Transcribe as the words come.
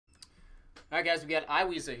All right, guys, we got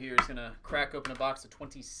IWEEZA here. He's going to crack open a box of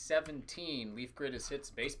 2017 Leaf Greatest Hits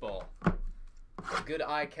Baseball. Good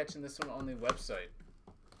eye catching this one on the website.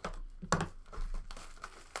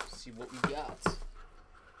 Let's see what we got.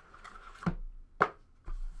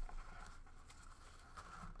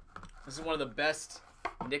 This is one of the best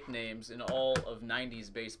nicknames in all of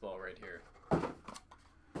 90s baseball right here.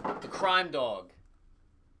 The Crime Dog,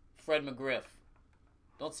 Fred McGriff.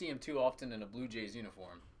 Don't see him too often in a Blue Jays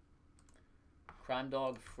uniform. Crime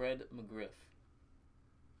Dog, Fred McGriff.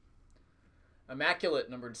 Immaculate,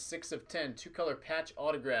 numbered 6 of 10, two-color patch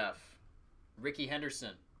autograph, Ricky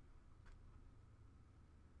Henderson.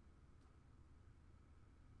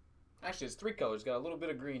 Actually, it's 3 colors. Got a little bit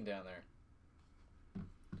of green down there.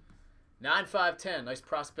 9/5/10, nice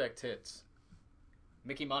prospect hits.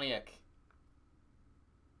 Mickey Moniak.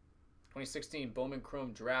 2016 Bowman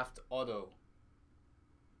Chrome Draft Auto.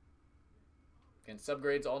 Again,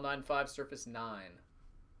 subgrades, all 9/5, surface 9.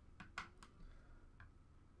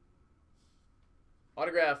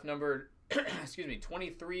 Autograph number, excuse me,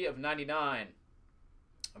 23 of 99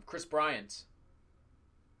 of Chris Bryant.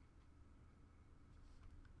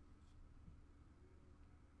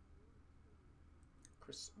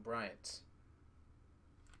 Chris Bryant.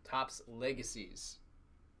 Topps Legacies.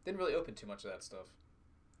 Didn't really open too much of that stuff.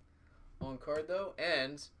 On card though,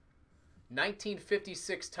 and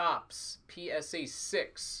 1956 Topps PSA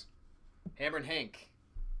 6. Hammer and Hank.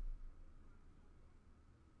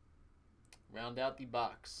 Round out the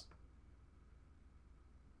box.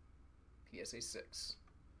 PSA 6.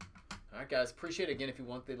 All right, guys. Appreciate it. Again, if you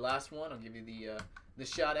want the last one, I'll give you the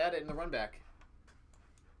shot at it in the run back.